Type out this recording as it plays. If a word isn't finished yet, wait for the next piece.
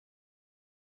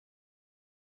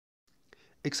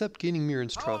Accept gaining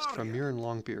Mirren's trust from Mirren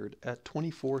Longbeard at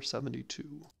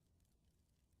 2472.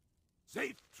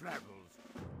 Safe travels.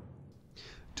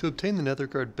 To obtain the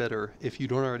NETHERGARDE Bitter, if you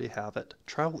don't already have it,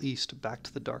 travel east back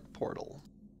to the Dark Portal.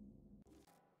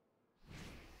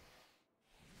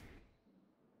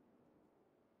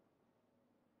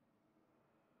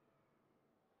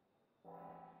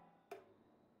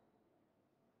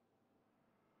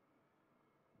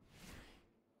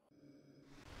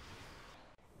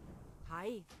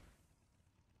 Hi.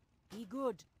 Be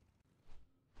good.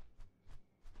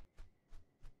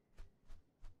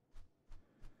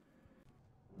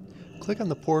 Click on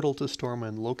the Portal to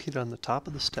Stormwind located on the top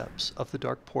of the steps of the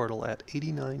Dark Portal at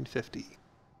 8950.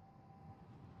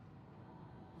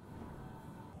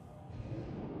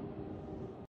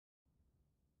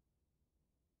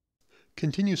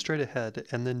 Continue straight ahead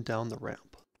and then down the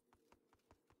ramp.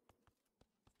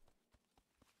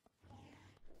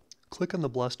 Click on the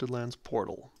Blasted Lands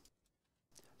portal.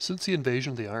 Since the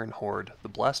invasion of the Iron Horde, the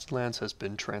Blasted Lands has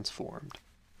been transformed.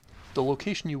 The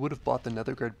location you would have bought the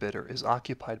NETHERGARDE Bitter is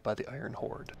occupied by the Iron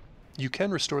Horde. You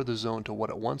can restore the zone to what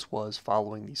it once was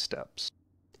following these steps.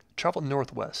 Travel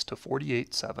northwest to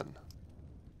 48-7.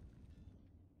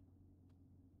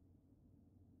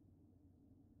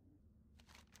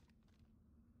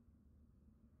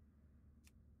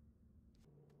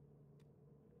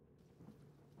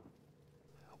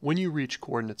 When you reach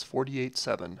coordinates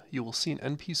 48-7, you will see an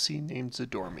NPC named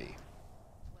Zidormi.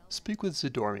 Speak with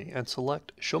Zidormi and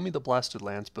select Show me the Blasted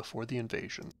Lands before the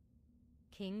invasion.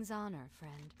 King's honor,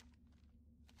 friend.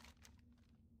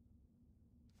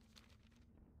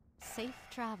 Safe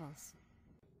travels.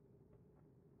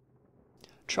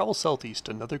 Travel southeast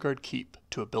to NETHERGARDE Keep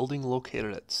to a building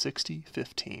located at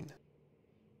 6015.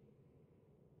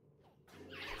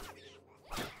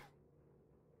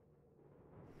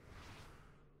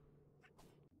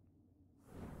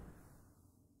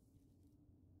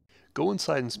 Go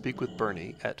inside and speak with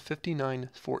Bernie at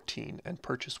 5914 and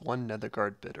purchase one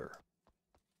NETHERGARDE Bitter.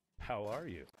 How are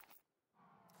you?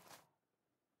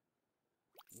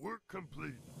 Work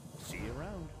complete. See you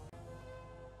around.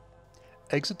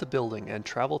 Exit the building and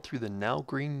travel through the now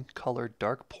green colored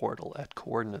dark portal at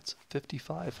coordinates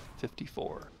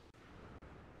 5554.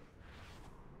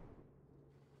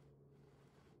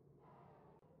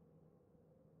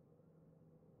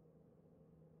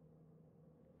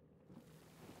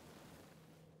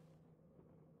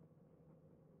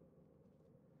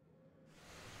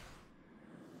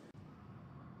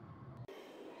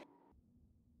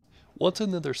 Once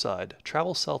on the other side,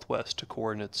 travel southwest to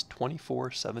coordinates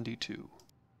 2472.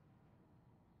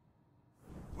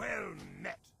 Well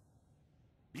met.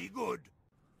 Be good.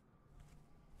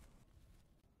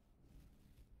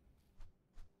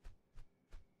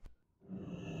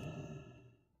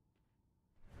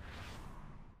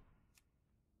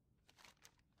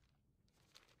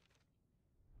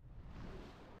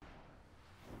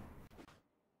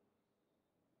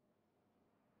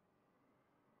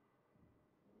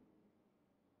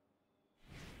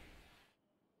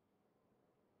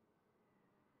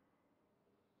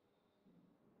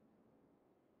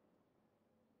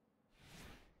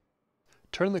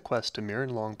 Turn the quest to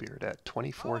Mirren Longbeard at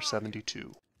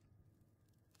 2472.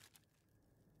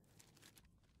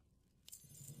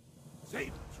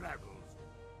 Safe